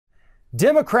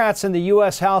Democrats in the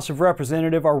U.S. House of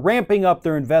Representatives are ramping up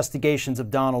their investigations of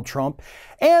Donald Trump,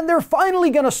 and they're finally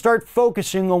going to start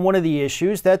focusing on one of the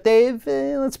issues that they've,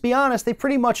 let's be honest, they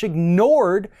pretty much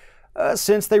ignored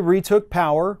since they retook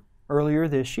power earlier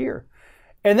this year.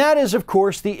 And that is, of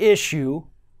course, the issue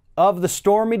of the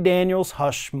Stormy Daniels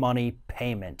hush money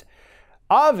payment.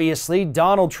 Obviously,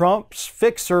 Donald Trump's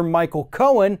fixer, Michael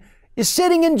Cohen, is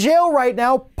sitting in jail right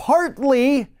now,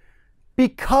 partly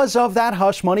because of that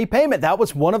hush money payment. That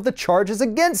was one of the charges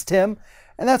against him,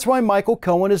 and that's why Michael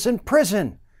Cohen is in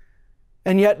prison.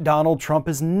 And yet Donald Trump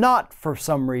is not, for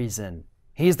some reason.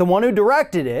 He's the one who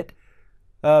directed it,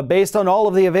 based on all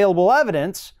of the available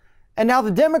evidence, and now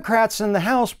the Democrats in the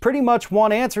House pretty much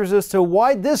want answers as to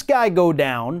why this guy go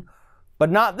down, but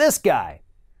not this guy.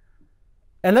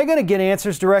 And they're going to get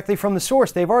answers directly from the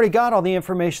source. They've already got all the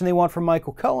information they want from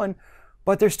Michael Cohen,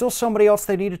 but there's still somebody else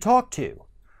they need to talk to.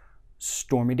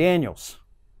 Stormy Daniels.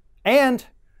 And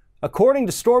according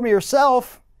to Stormy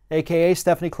herself, aka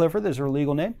Stephanie Clifford, there's her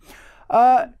legal name,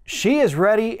 she is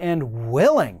ready and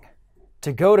willing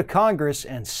to go to Congress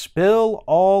and spill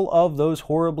all of those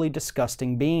horribly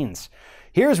disgusting beans.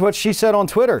 Here's what she said on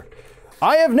Twitter.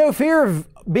 "I have no fear of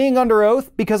being under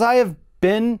oath because I have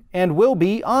been and will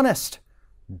be honest.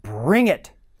 Bring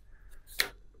it."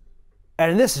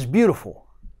 And this is beautiful.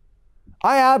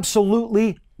 I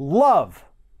absolutely love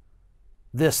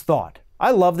this thought.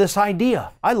 I love this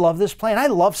idea. I love this plan. I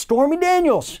love Stormy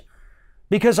Daniels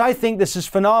because I think this is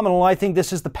phenomenal. I think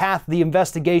this is the path the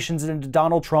investigations into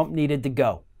Donald Trump needed to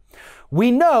go.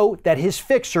 We know that his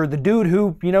fixer, the dude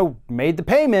who, made the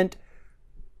payment,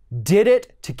 did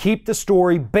it to keep the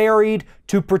story buried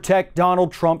to protect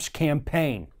Donald Trump's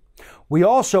campaign. We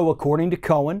also, according to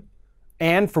Cohen,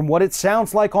 and from what it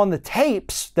sounds like on the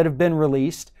tapes that have been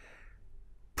released,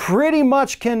 pretty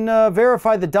much can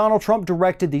verify that Donald Trump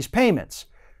directed these payments,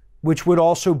 which would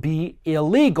also be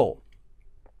illegal.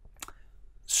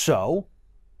 So,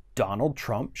 Donald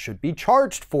Trump should be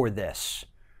charged for this.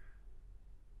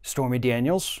 Stormy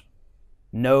Daniels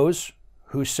knows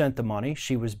who sent the money.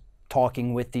 She was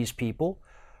talking with these people.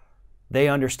 They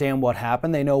understand what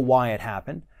happened. They know why it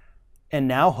happened. And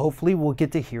now, hopefully, we'll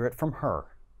get to hear it from her,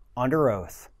 under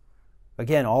oath.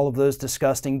 Again, all of those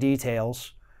disgusting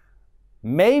details.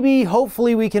 Maybe,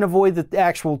 hopefully, we can avoid the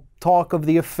actual talk of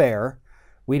the affair.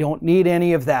 We don't need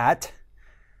any of that.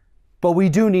 But we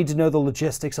do need to know the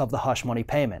logistics of the hush money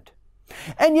payment.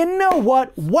 And you know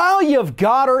what? While you've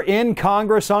got her in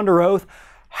Congress under oath,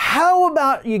 how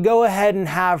about you go ahead and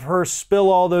have her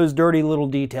spill all those dirty little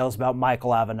details about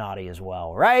Michael Avenatti as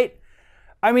well, right?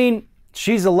 I mean,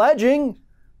 she's alleging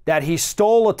that he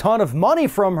stole a ton of money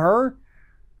from her.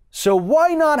 So why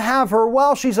not have her,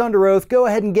 while she's under oath, go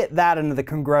ahead and get that into the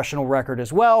congressional record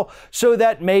as well, so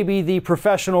that maybe the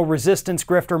professional resistance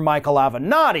grifter Michael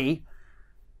Avenatti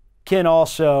can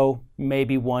also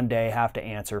maybe one day have to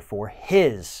answer for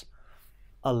his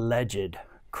alleged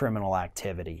criminal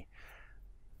activity.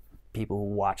 People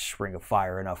who watch Ring of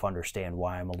Fire enough understand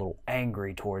why I'm a little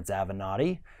angry towards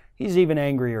Avenatti. He's even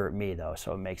angrier at me, though,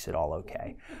 so it makes it all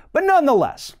okay. But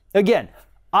nonetheless, again,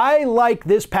 I like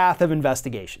this path of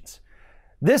investigations.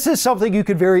 This is something you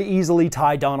could very easily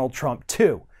tie Donald Trump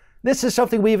to. This is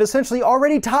something we've essentially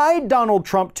already tied Donald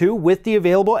Trump to with the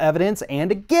available evidence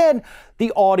and, again,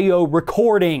 the audio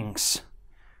recordings.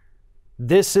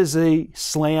 This is a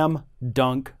slam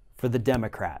dunk for the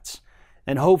Democrats.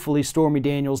 And hopefully Stormy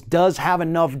Daniels does have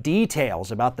enough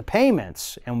details about the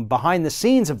payments and behind the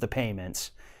scenes of the payments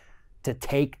to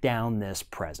take down this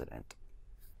president.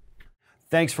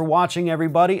 Thanks for watching,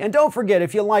 everybody. And don't forget,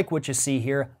 if you like what you see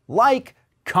here, like,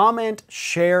 comment,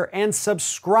 share, and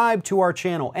subscribe to our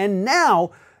channel. And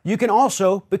now you can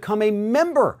also become a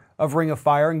member of Ring of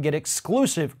Fire and get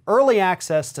exclusive early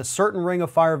access to certain Ring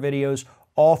of Fire videos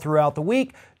all throughout the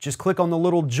week. Just click on the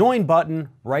little join button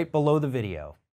right below the video.